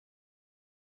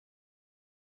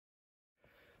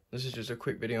This is just a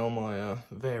quick video on my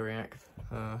Variac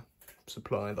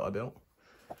supply that I built.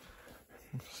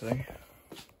 See,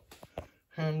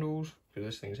 handles, because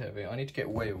this thing's heavy. I need to get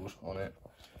wheels on it,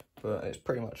 but it's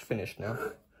pretty much finished now.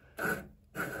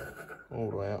 All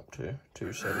the way up to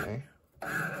 270.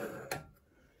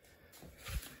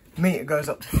 Meter goes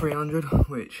up to 300,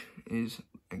 which is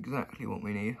exactly what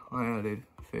we need. I added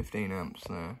 15 amps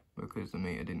there because the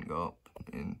meter didn't go up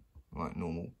in like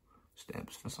normal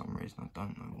steps for some reason. I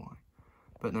don't know why,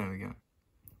 but there we go.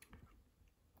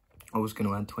 I was going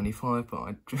to add 25, but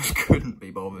I just couldn't be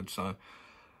bothered, so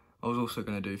I was also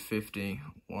going to do 50,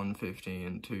 150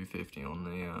 and 250 on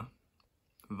the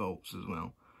volts as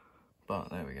well, but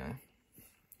there we go.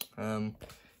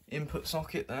 Input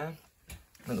socket there.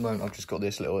 At the moment I've just got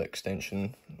this little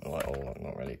extension, or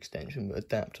not really extension, but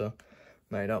adapter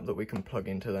made up that we can plug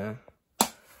into there.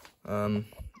 I'll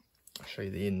show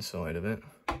you the inside of it.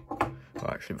 Well,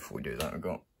 actually, before we do that, I've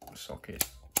got sockets.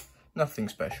 Nothing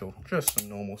special, just some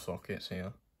normal sockets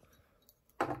here.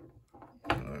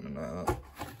 Open that up.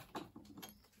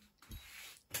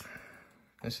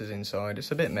 This is inside.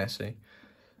 It's a bit messy.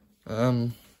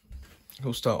 We'll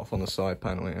start off on the side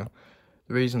panel here.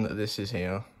 The reason that this is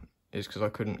here is because I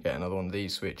couldn't get another one of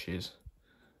these switches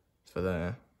for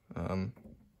there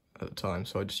at the time,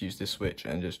 so I just used this switch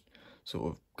and just sort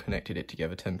of connected it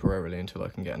together temporarily until I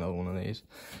can get another one of these.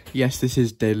 Yes, this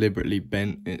is deliberately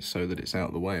bent, it's so that it's out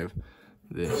of the way of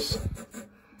this,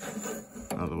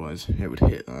 otherwise it would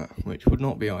hit that, which would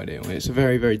not be ideal. It's a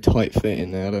very, very tight fit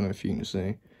in there, I don't know if you can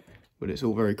see, but it's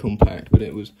all very compact, but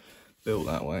it was built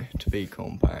that way to be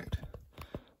compact,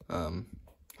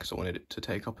 because I wanted it to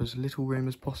take up as little room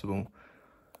as possible.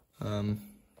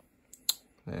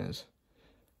 There's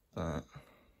that.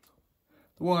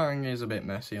 The wiring is a bit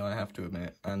messy, I have to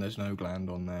admit, and there's no gland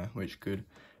on there, which could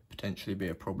potentially be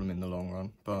a problem in the long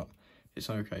run, but it's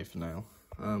okay for now.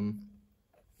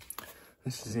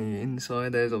 This is the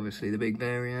inside. There's obviously the big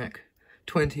Variac.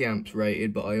 20 amps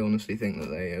rated, but I honestly think that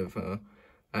they have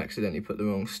accidentally put the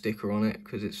wrong sticker on it,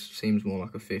 because it seems more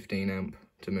like a 15 amp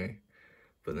to me.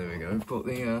 But there we go. We've got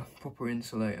the proper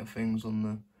insulator things on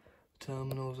the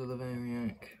terminals of the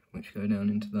Variac, which go down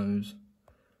into those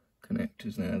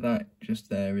connectors there. That just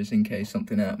there is in case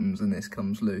something happens and this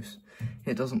comes loose.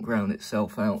 It doesn't ground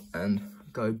itself out and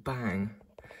go bang.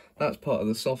 That's part of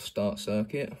the soft start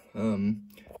circuit,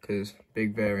 because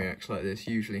big Variacs like this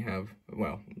usually have,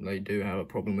 well, they do have a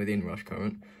problem with inrush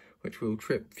current, which will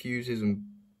trip fuses and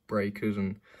breakers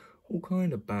and all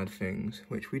kind of bad things,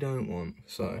 which we don't want.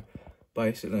 So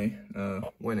basically,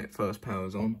 when it first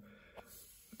powers on,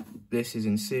 this is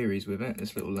in series with it,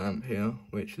 this little lamp here,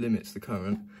 which limits the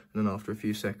current, and then after a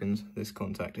few seconds, this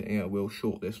contactor here will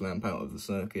short this lamp out of the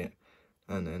circuit,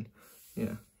 and then,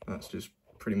 yeah, that's just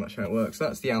pretty much how it works.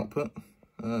 That's the output,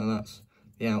 that's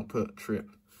the output trip,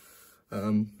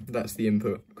 that's the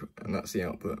input, and that's the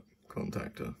output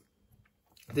contactor.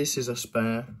 This is a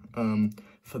spare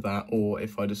for that, or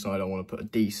if I decide I want to put a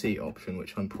DC option,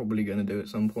 which I'm probably going to do at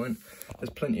some point.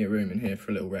 There's plenty of room in here for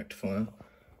a little rectifier.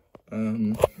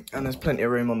 And there's plenty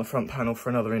of room on the front panel for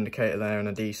another indicator there and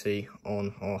a DC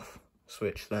on-off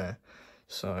switch there.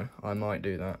 So I might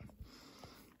do that.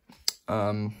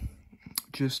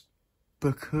 Just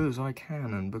because I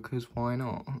can and because why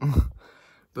not?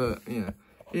 But yeah,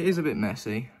 it is a bit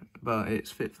messy, but it's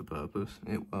fit for purpose.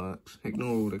 It works.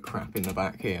 Ignore all the crap in the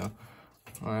back here.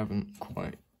 I haven't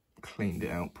quite cleaned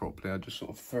it out properly. I just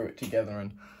sort of threw it together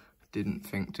and didn't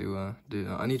think to do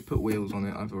that. I need to put wheels on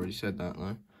it. I've already said that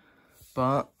though.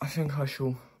 But I think I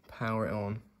shall power it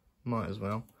on. Might as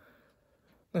well.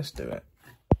 Let's do it.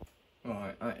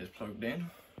 Right, that is plugged in.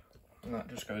 And that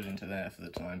just goes into there for the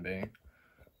time being.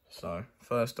 So,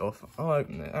 first off, I'll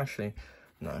open it. Actually,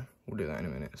 no, we'll do that in a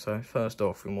minute. So, first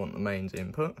off, we want the mains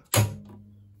input.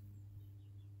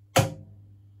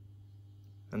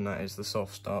 And that is the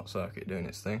soft start circuit doing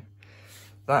its thing.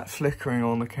 That flickering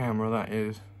on the camera, that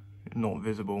is not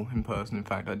visible in person. In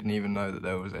fact, I didn't even know that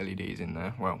there was LEDs in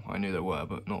there. Well, I knew there were,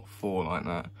 but not 4 like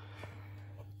that.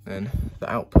 Then the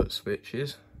output switch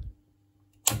is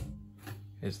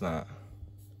that.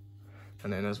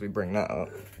 And then as we bring that up,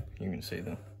 you can see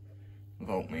the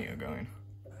voltmeter going.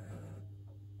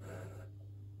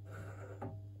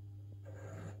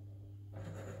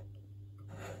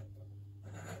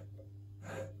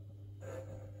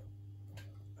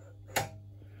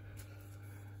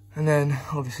 And then,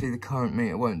 obviously, the current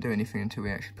meter won't do anything until we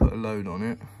actually put a load on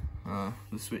it.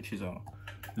 The switches are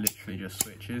literally just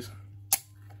switches.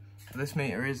 This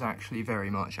meter is actually very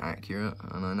much accurate,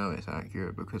 and I know it's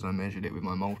accurate because I measured it with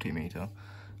my multimeter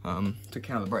to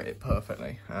calibrate it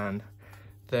perfectly. And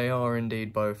They are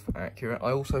indeed both accurate.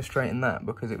 I also straightened that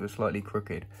because it was slightly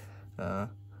crooked and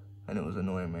it was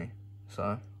annoying me.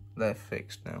 So they're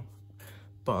fixed now.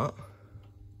 But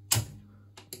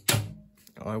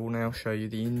I will now show you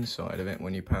the inside of it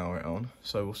when you power it on.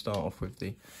 So we'll start off with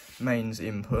the mains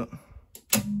input.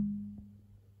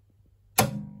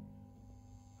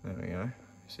 There we go.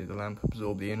 See the lamp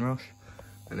absorb the inrush,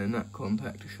 and then that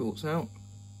contactor shorts out.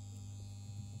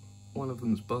 One of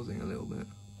them's buzzing a little bit.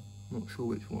 Not sure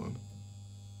which one,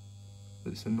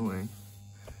 but it's annoying.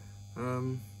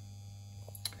 And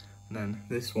then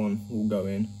this one will go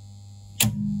in.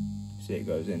 See, it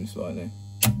goes in slightly.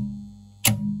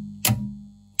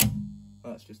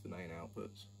 That's just the main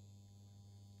outputs.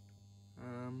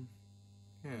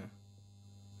 Yeah.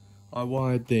 I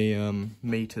wired the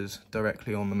meters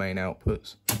directly on the main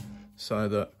outputs so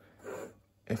that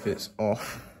if it's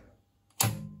off,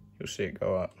 you'll see it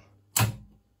go up.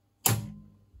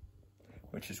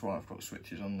 Which is why I've got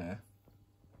switches on there.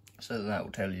 So that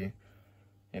will tell you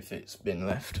if it's been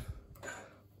left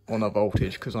on a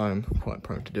voltage, because I'm quite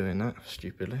prone to doing that,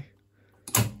 stupidly.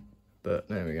 But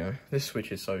there we go. This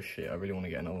switch is so shit, I really want to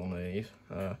get another one of these.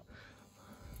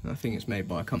 I think it's made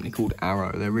by a company called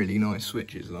Arrow. They're really nice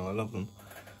switches though, I love them.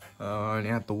 I only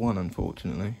had the one,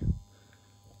 unfortunately.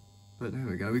 But there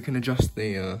we go, we can adjust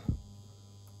the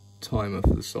timer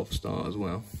for the soft start as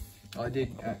well. I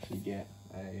did actually get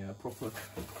a proper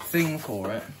thing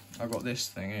for it. I got this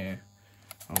thing here.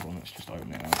 Hold on, let's just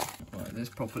open it out. Right, this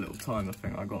proper little timer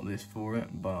thing, I got this for it,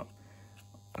 and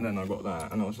then I got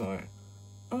that, and I was like,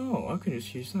 oh, I can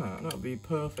just use that. That would be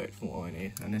perfect for what I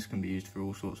need. And this can be used for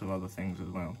all sorts of other things as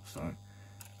well. So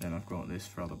then I've got this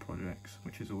for other projects,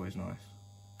 which is always nice.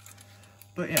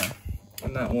 But yeah,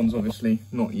 and that one's obviously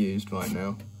not used right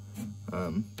now.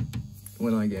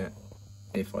 When I get,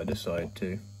 if I decide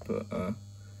to put a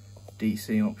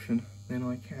DC option, then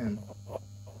I can.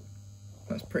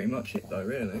 That's pretty much it though,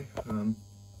 really.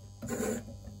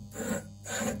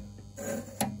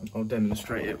 I'll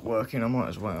demonstrate it working, I might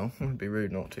as well. It would be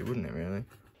rude not to, wouldn't it, really?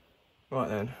 Right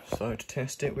then, so to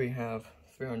test it, we have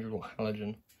 300 watt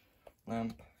halogen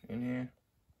lamp in here.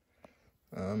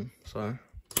 So,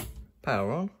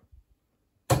 power on,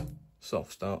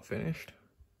 soft start finished,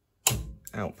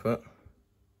 output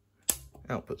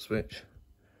switch,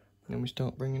 and then we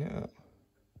start bringing it up.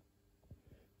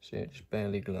 See it just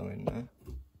barely glowing there.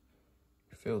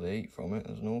 You feel the heat from it,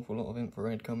 there's an awful lot of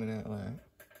infrared coming out of that.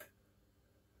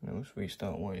 And once we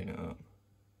start winding it up,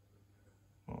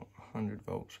 what, 100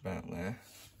 volts about there,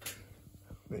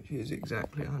 which is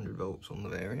exactly 100 volts on the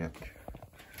Variac,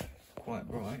 quite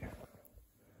bright.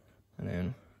 And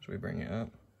then as we bring it up,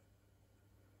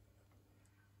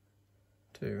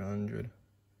 200,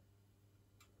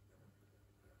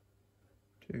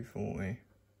 240,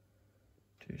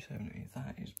 270,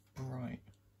 that is bright.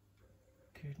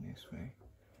 Goodness me.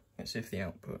 Let's see if the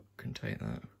output can take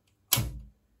that.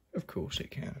 Of course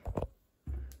it can.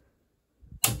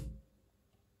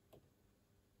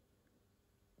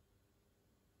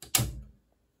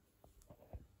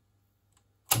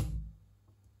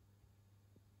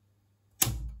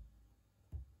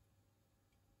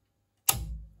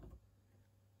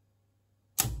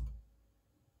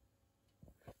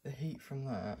 The heat from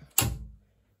that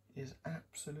is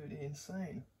absolutely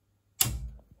insane.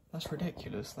 That's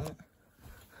ridiculous, that.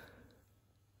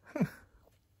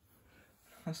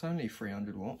 That's only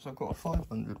 300 watts. I've got a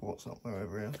 500 watts up there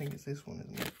over here. I think it's this one,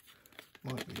 isn't it?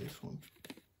 Might be this one.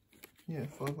 Yeah,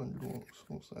 500 watts.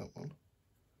 What's that one?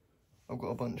 I've got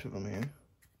a bunch of them here.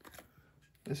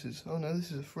 This is, oh no,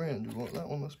 this is a 300 watt. That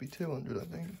one must be 200, I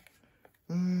think.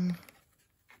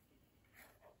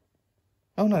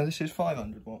 Oh no, this is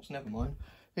 500 watts. Never mind.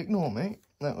 Ignore me.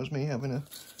 That was me having a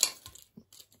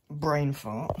brain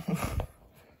fart.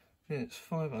 It's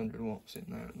 500 watts in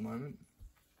there at the moment.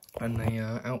 And the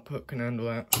output can handle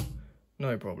that,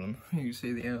 no problem. You can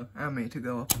see the ammeter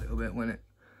go up a little bit when it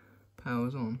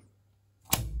powers on.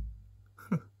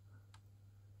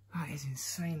 That is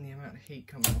insane, the amount of heat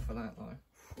coming off of that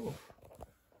though.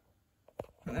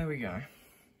 But there we go.